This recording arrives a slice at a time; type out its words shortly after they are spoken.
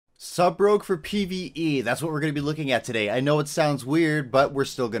Sub rogue for PvE, that's what we're going to be looking at today. I know it sounds weird, but we're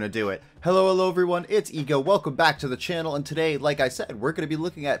still going to do it. Hello everyone, it's Ego, welcome back to the channel, and today, like I said, we're going to be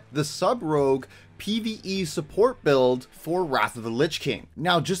looking at the sub rogue PvE support build for Wrath of the Lich King.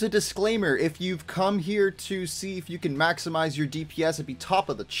 Now, just a disclaimer, if you've come here to see if you can maximize your DPS and be top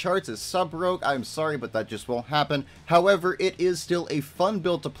of the charts as sub rogue, I'm sorry, but that just won't happen. However, it is still a fun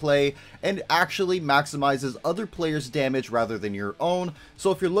build to play and actually maximizes other players' damage rather than your own.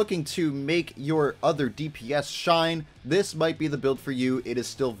 So if you're looking to make your other DPS shine, this might be the build for you. It is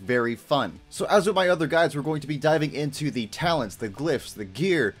still very fun. So as with my other guides, we're going to be diving into the talents, the glyphs, the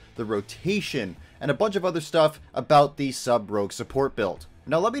gear, the rotation, and a bunch of other stuff about the sub rogue support build.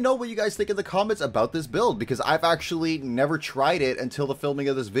 Now let me know what you guys think in the comments about this build, because I've actually never tried it until the filming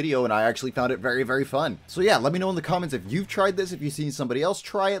of this video, and I actually found it very, very fun. So yeah, let me know in the comments if you've tried this, if you've seen somebody else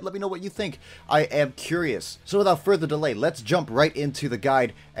try it, let me know what you think. I am curious. So without further delay, let's jump right into the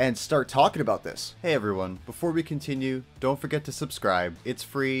guide and start talking about this. Hey everyone, before we continue, don't forget to subscribe. It's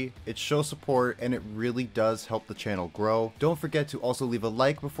free, it shows support, and it really does help the channel grow. Don't forget to also leave a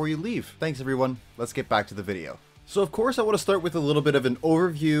like before you leave. Thanks everyone, let's get back to the video. So of course I want to start with a little bit of an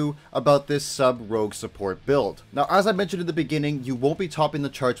overview about this sub rogue support build. Now as I mentioned in the beginning, you won't be topping the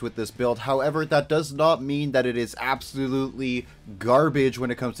charts with this build. However, that does not mean that it is absolutely garbage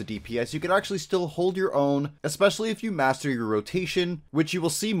when it comes to DPS. You can actually still hold your own, especially if you master your rotation, which you will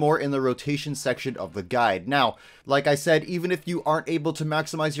see more in the rotation section of the guide. Now, like I said, even if you aren't able to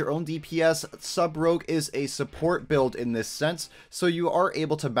maximize your own DPS, sub rogue is a support build in this sense, so you are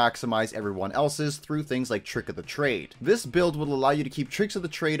able to maximize everyone else's through things like Trick of the Trade. This build will allow you to keep Tricks of the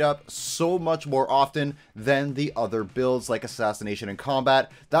Trade up so much more often than the other builds like Assassination and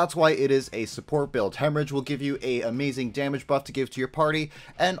Combat. That's why it is a support build. Hemorrhage will give you an amazing damage buff to give to your party,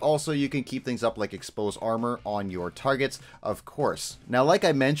 and also you can keep things up like Exposed Armor on your targets, of course. Now, like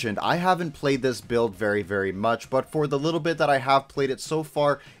I mentioned, I haven't played this build very much, but for the little bit that I have played it so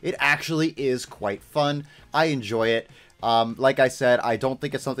far, it actually is quite fun. I enjoy it. Like I said, I don't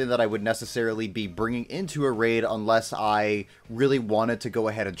think it's something that I would necessarily be bringing into a raid unless I really wanted to go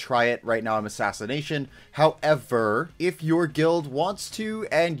ahead and try it. Right now I'm Assassination. However, if your guild wants to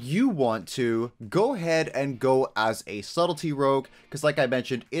and you want to, go ahead and go as a Subtlety rogue, because like I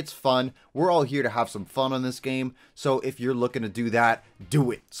mentioned, it's fun. We're all here to have some fun on this game, so if you're looking to do that,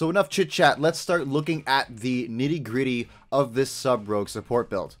 do it. So enough chit chat, let's start looking at the nitty gritty of this sub rogue support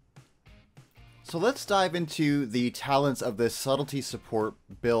build. So let's dive into the talents of this Subtlety support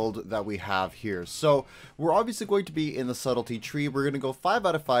build that we have here. So we're obviously going to be in the Subtlety tree. We're going to go 5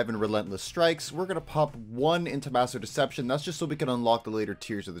 out of 5 in Relentless Strikes. We're going to pop 1 into Master Deception. That's just so we can unlock the later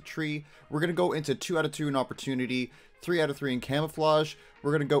tiers of the tree. We're going to go into 2 out of 2 in Opportunity, 3 out of 3 in Camouflage.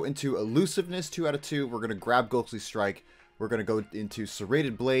 We're going to go into Elusiveness, 2 out of 2. We're going to grab Ghostly Strike. We're going to go into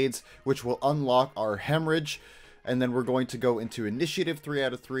Serrated Blades, which will unlock our Hemorrhage. And then we're going to go into Initiative, 3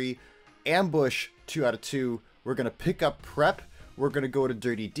 out of 3. Ambush, 2 out of 2. We're going to pick up Prep. We're going to go to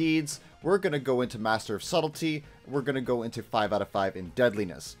Dirty Deeds. We're going to go into Master of Subtlety. We're going to go into 5 out of 5 in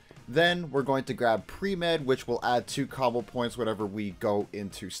Deadliness. Then we're going to grab Pre-Med, which will add 2 combo points whenever we go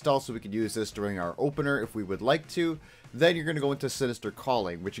into Stealth, so we can use this during our opener if we would like to. Then you're going to go into Sinister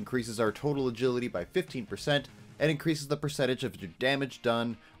Calling, which increases our total agility by 15% and increases the percentage of your damage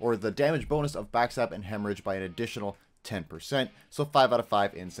done, or the damage bonus of Backstab and Hemorrhage by an additional 10%, so 5 out of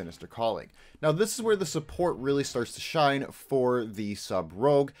 5 in Sinister Calling. Now this is where the support really starts to shine for the sub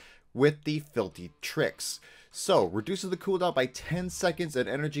rogue with the Filthy Tricks. So reduces the cooldown by 10 seconds and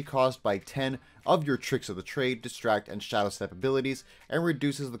energy cost by 10 of your Tricks of the Trade, Distract, and Shadow Step abilities, and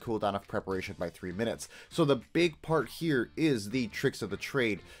reduces the cooldown of Preparation by 3 minutes. So the big part here is the Tricks of the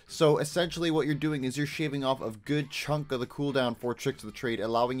Trade. So essentially what you're doing is you're shaving off a good chunk of the cooldown for Tricks of the Trade,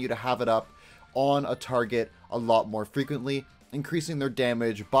 allowing you to have it up on a target a lot more frequently, increasing their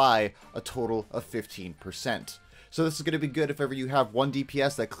damage by a total of 15%. So this is going to be good if ever you have one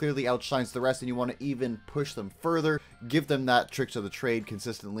DPS that clearly outshines the rest and you want to even push them further, give them that Tricks of the Trade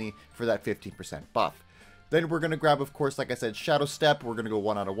consistently for that 15% buff. Then we're going to grab, of course, like I said, Shadow Step. We're going to go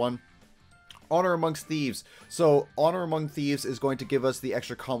 1 out of 1. Honor Amongst Thieves. So Honor Among Thieves is going to give us the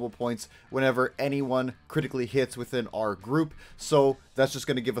extra combo points whenever anyone critically hits within our group. So that's just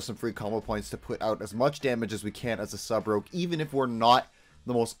going to give us some free combo points to put out as much damage as we can as a sub rogue. Even if we're not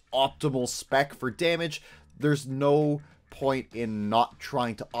the most optimal spec for damage, there's no point in not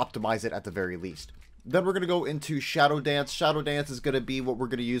trying to optimize it at the very least. Then we're going to go into Shadow Dance. Shadow Dance is going to be what we're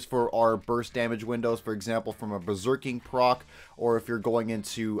going to use for our burst damage windows, for example, from a Berserking proc, or if you're going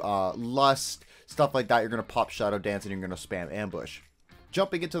into Lust, stuff like that, you're going to pop Shadow Dance and you're going to spam Ambush.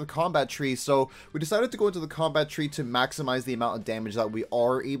 jumping into the combat tree. So we decided to go into the combat tree to maximize the amount of damage that we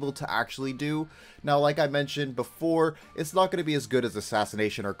are able to actually do. Now, like I mentioned before, it's not going to be as good as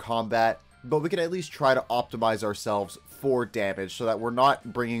assassination or combat, but we can at least try to optimize ourselves for damage so that we're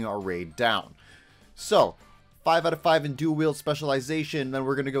not bringing our raid down. So 5 out of 5 in dual wield specialization, then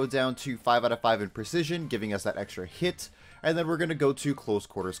we're going to go down to 5 out of 5 in precision, giving us that extra hit, and then we're going to go to close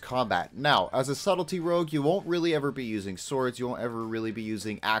quarters combat. Now, as a subtlety rogue, you won't really ever be using swords, you won't ever really be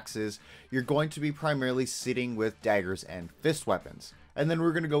using axes, you're going to be primarily sitting with daggers and fist weapons. And then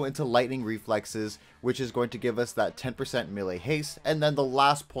we're going to go into lightning reflexes, which is going to give us that 10% melee haste, and then the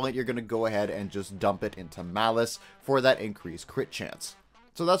last point you're going to go ahead and just dump it into malice for that increased crit chance.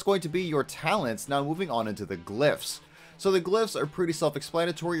 So that's going to be your talents. Now moving on into the glyphs. So the glyphs are pretty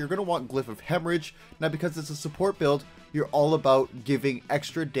self-explanatory. You're going to want Glyph of Hemorrhage. Now because it's a support build, you're all about giving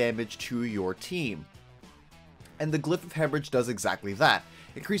extra damage to your team. And the Glyph of Hemorrhage does exactly that.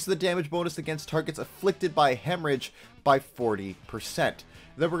 Increases the damage bonus against targets afflicted by hemorrhage by 40%.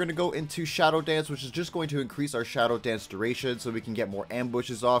 Then we're going to go into Shadow Dance, which is just going to increase our Shadow Dance duration so we can get more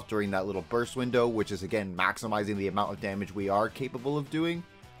ambushes off during that little burst window, which is again maximizing the amount of damage we are capable of doing.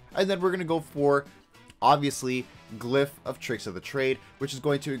 And then we're going to go for, obviously, Glyph of Tricks of the Trade, which is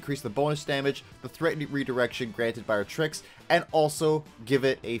going to increase the bonus damage, the threat redirection granted by our tricks, and also give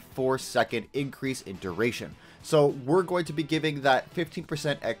it a 4-second increase in duration. So we're going to be giving that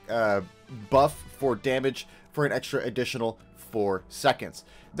 15% buff for damage for an extra additional 4 seconds.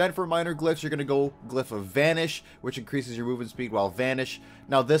 Then for minor glyphs, you're going to go Glyph of Vanish, which increases your movement speed while vanish.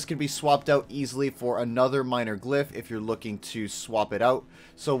 Now this can be swapped out easily for another minor glyph if you're looking to swap it out.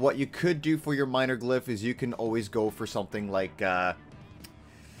 So what you could do for your minor glyph is you can always go for something like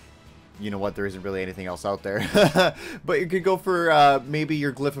you know what, there isn't really anything else out there. But you could go for maybe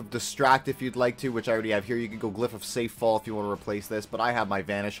your Glyph of Distract if you'd like to, which I already have here. You could go Glyph of Safe Fall if you want to replace this, but I have my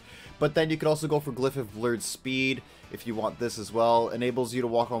Vanish. But then you could also go for Glyph of Blurred Speed if you want this as well. Enables you to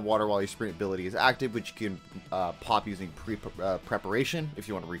walk on water while your sprint ability is active, which you can pop using preparation if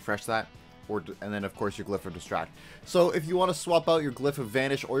you want to refresh that. And then of course your Glyph of Distract. So if you want to swap out your Glyph of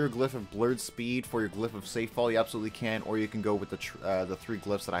Vanish or your Glyph of Blurred Speed for your Glyph of Safe Fall, you absolutely can, or you can go with the 3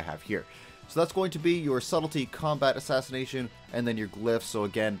 glyphs that I have here. So that's going to be your Subtlety, Combat, Assassination, and then your Glyphs. So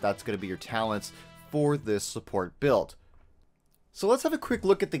again, that's going to be your talents for this support build. So let's have a quick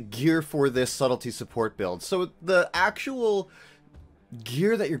look at the gear for this Subtlety support build. So the actual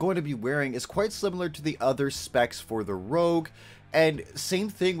gear that you're going to be wearing is quite similar to the other specs for the Rogue. And same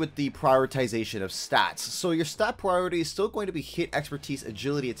thing with the prioritization of stats. So your stat priority is still going to be hit, expertise,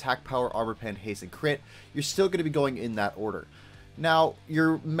 agility, attack power, armor pen, haste, and crit. You're still going to be going in that order. Now,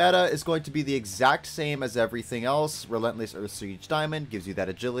 your meta is going to be the exact same as everything else. Relentless Earth Siege Diamond gives you that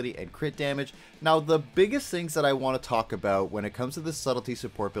agility and crit damage. Now, the biggest things that I want to talk about when it comes to the Subtlety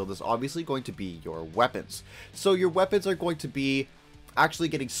support build is obviously going to be your weapons. So your weapons are going to be actually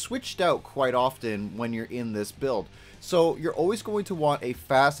getting switched out quite often when you're in this build. So you're always going to want a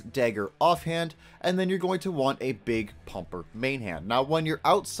fast dagger offhand, and then you're going to want a big pumper main hand. Now when you're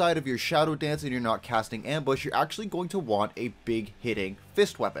outside of your Shadow Dance and you're not casting ambush, you're actually going to want a big hitting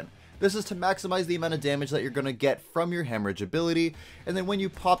fist weapon. This is to maximize the amount of damage that you're going to get from your hemorrhage ability, and then when you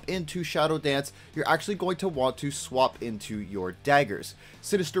pop into Shadow Dance, you're actually going to want to swap into your daggers.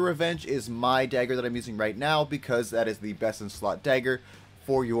 Sinister Revenge is my dagger that I'm using right now because that is the best in slot dagger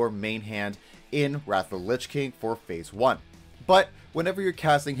for your main hand in Wrath of the Lich King for Phase 1. But whenever you're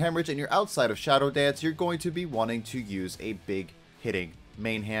casting Hemorrhage and you're outside of Shadow Dance, you're going to be wanting to use a big hitting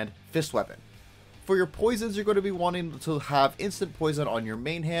main hand fist weapon. For your poisons, you're going to be wanting to have instant poison on your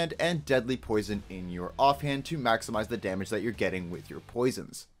main hand and deadly poison in your offhand to maximize the damage that you're getting with your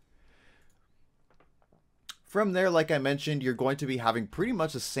poisons. From there, like I mentioned, you're going to be having pretty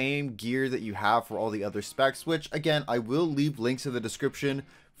much the same gear that you have for all the other specs, which again, I will leave links in the description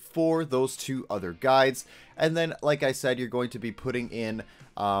for those 2 other guides. And then, like I said, you're going to be putting in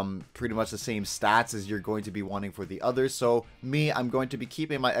pretty much the same stats as you're going to be wanting for the others. So me, I'm going to be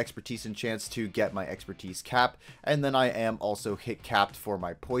keeping my expertise and chance to get my expertise cap, and then I am also hit capped for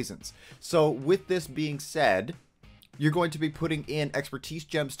my poisons. So with this being said, you're going to be putting in expertise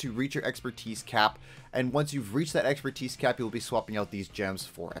gems to reach your expertise cap, and once you've reached that expertise cap, you'll be swapping out these gems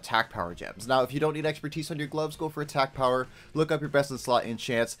for attack power gems. Now, if you don't need expertise on your gloves, go for attack power, look up your best in slot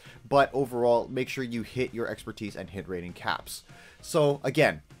enchants, but overall, make sure you hit your expertise and hit rating caps. So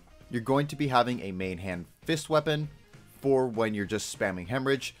again, you're going to be having a main hand fist weapon for when you're just spamming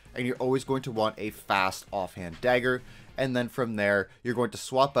hemorrhage, and you're always going to want a fast offhand dagger. And then from there, you're going to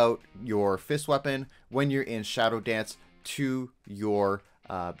swap out your fist weapon when you're in Shadow Dance to your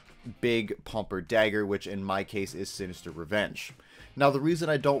big pumper dagger, which in my case is Sinister Revenge. Now, the reason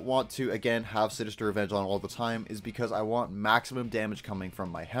I don't want to, again, have Sinister Revenge on all the time is because I want maximum damage coming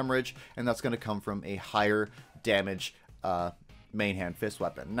from my Hemorrhage, and that's going to come from a higher damage main hand fist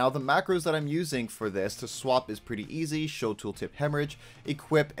weapon. Now, the macros that I'm using for this to swap is pretty easy. Show tooltip Hemorrhage,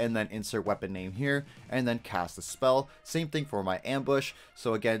 equip, and then insert weapon name here, and then cast a spell. Same thing for my ambush.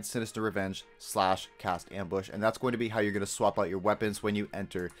 So again, Sinister Revenge / cast ambush, and that's going to be how you're going to swap out your weapons when you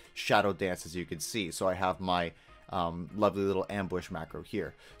enter Shadow Dance, as you can see. So I have my lovely little ambush macro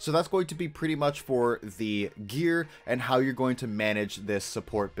here. So that's going to be pretty much for the gear and how you're going to manage this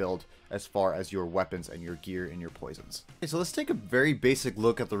support build as far as your weapons and your gear and your poisons. Okay, so let's take a very basic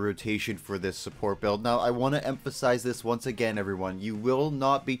look at the rotation for this support build. Now, I want to emphasize this once again, everyone. You will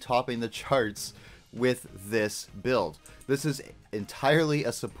not be topping the charts with this build. This is entirely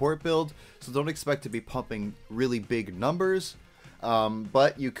a support build, so don't expect to be pumping really big numbers,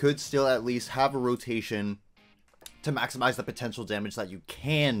 but you could still at least have a rotation to maximize the potential damage that you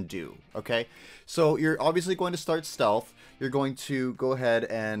can do, okay? So you're obviously going to start stealth. You're going to go ahead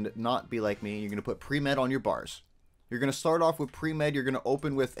and not be like me. You're going to put pre-med on your bars. You're going to start off with pre-med. You're going to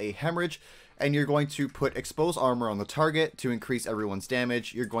open with a Hemorrhage, and you're going to put expose armor on the target to increase everyone's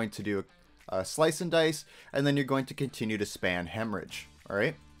damage. You're going to do a slice and dice, and then you're going to continue to spam Hemorrhage, all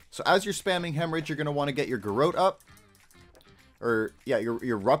right? So as you're spamming Hemorrhage, you're going to want to get your Garrote up, or yeah,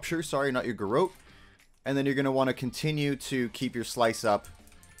 your Rupture, sorry, not your Garrote. And then you're going to want to continue to keep your slice up,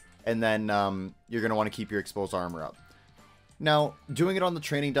 and then you're going to want to keep your exposed armor up. Now, doing it on the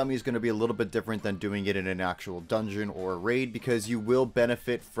training dummy is going to be a little bit different than doing it in an actual dungeon or a raid, because you will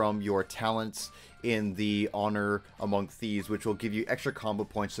benefit from your talents in the Honor Among Thieves, which will give you extra combo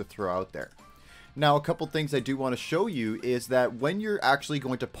points to throw out there. Now, a couple things I do want to show you is that when you're actually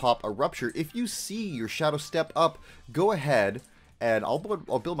going to pop a Rupture, if you see your Shadow step up, go ahead. And I'll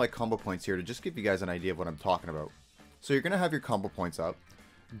build my combo points here to just give you guys an idea of what I'm talking about. So you're going to have your combo points up.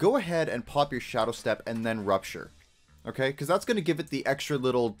 Go ahead and pop your Shadow Step and then Rupture. Okay? Because that's going to give it the extra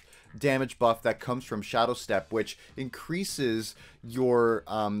little damage buff that comes from Shadow Step, which increases your,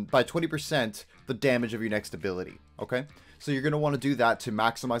 by 20%, the damage of your next ability. Okay? So you're going to want to do that to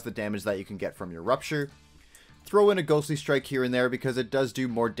maximize the damage that you can get from your Rupture. Throw in a Ghostly Strike here and there because it does do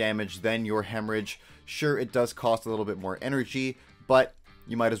more damage than your Hemorrhage. Sure, it does cost a little bit more energy, but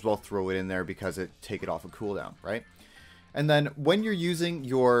you might as well throw it in there because take it off a cooldown, right? And then when you're using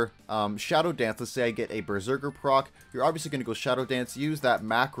your Shadow Dance, let's say I get a Berserker proc, you're obviously going to go Shadow Dance, use that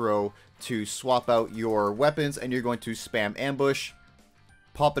macro to swap out your weapons, and you're going to spam Ambush,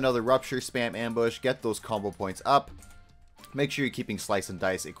 pop another Rupture, spam Ambush, get those combo points up. Make sure you're keeping Slice and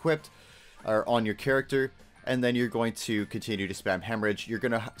Dice equipped or on your character. And then you're going to continue to spam Hemorrhage. You're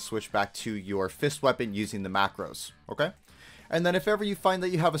going to switch back to your fist weapon using the macros, okay? And then if ever you find that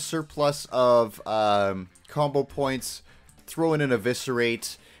you have a surplus of combo points, throw in an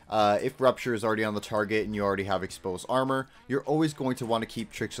Eviscerate. If Rupture is already on the target and you already have exposed armor, you're always going to want to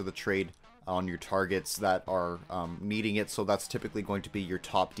keep Tricks of the Trade on your targets that are needing it. So that's typically going to be your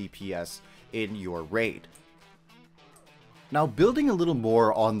top DPS in your raid. Now, building a little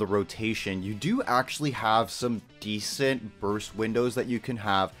more on the rotation, you do actually have some decent burst windows that you can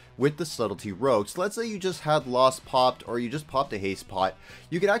have with the Subtlety Rogue. So let's say you just had Lost popped, or you just popped a Haste pot.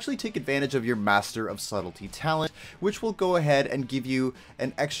 You can actually take advantage of your Master of Subtlety talent, which will go ahead and give you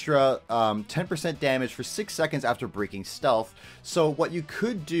an extra 10% damage for 6 seconds after breaking stealth. So what you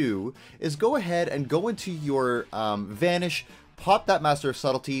could do is go ahead and go into your Vanish, pop that Master of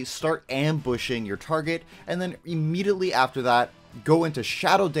Subtlety, start ambushing your target, and then immediately after that, go into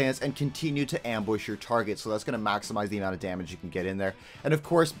Shadow Dance and continue to ambush your target. So that's going to maximize the amount of damage you can get in there. And of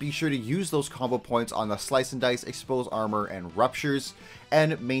course, be sure to use those combo points on the Slice and Dice, Expose Armor, and Ruptures,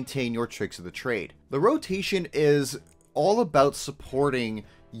 and maintain your Tricks of the Trade. The rotation is all about supporting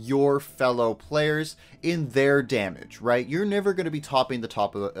your fellow players in their damage, right? You're never going to be topping the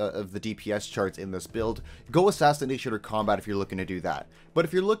top of the DPS charts in this build. Go Assassination or Combat if you're looking to do that. But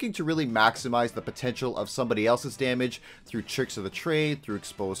if you're looking to really maximize the potential of somebody else's damage through Tricks of the Trade, through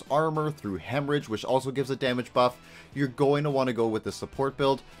Exposed Armor, through Hemorrhage, which also gives a damage buff, you're going to want to go with the support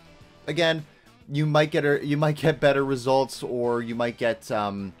build. Again, you might get better results, or you might get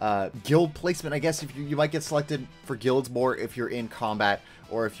guild placement. I guess if you might get selected for guilds more if you're in combat,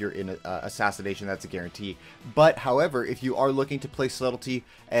 or if you're in assassination, that's a guarantee. But however, if you are looking to play Subtlety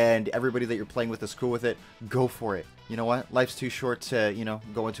and everybody that you're playing with is cool with it, go for it. You know what? Life's too short to, you know,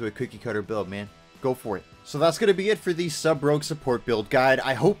 go into a cookie cutter build, man. go for it. So that's going to be it for the Sub-Rogue support build guide.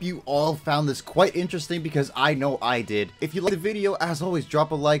 I hope you all found this quite interesting because I know I did. If you liked the video, as always, drop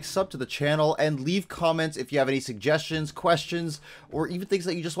a like, sub to the channel, and leave comments if you have any suggestions, questions, or even things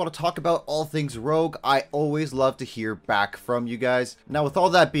that you just want to talk about, all things Rogue. I always love to hear back from you guys. Now, with all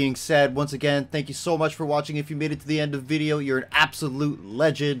that being said, once again, thank you so much for watching. If you made it to the end of the video, you're an absolute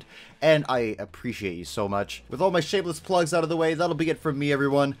legend, and I appreciate you so much. With all my shameless plugs out of the way, that'll be it from me,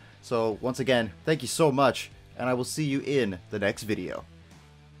 everyone. So, once again, thank you so much, and I will see you in the next video.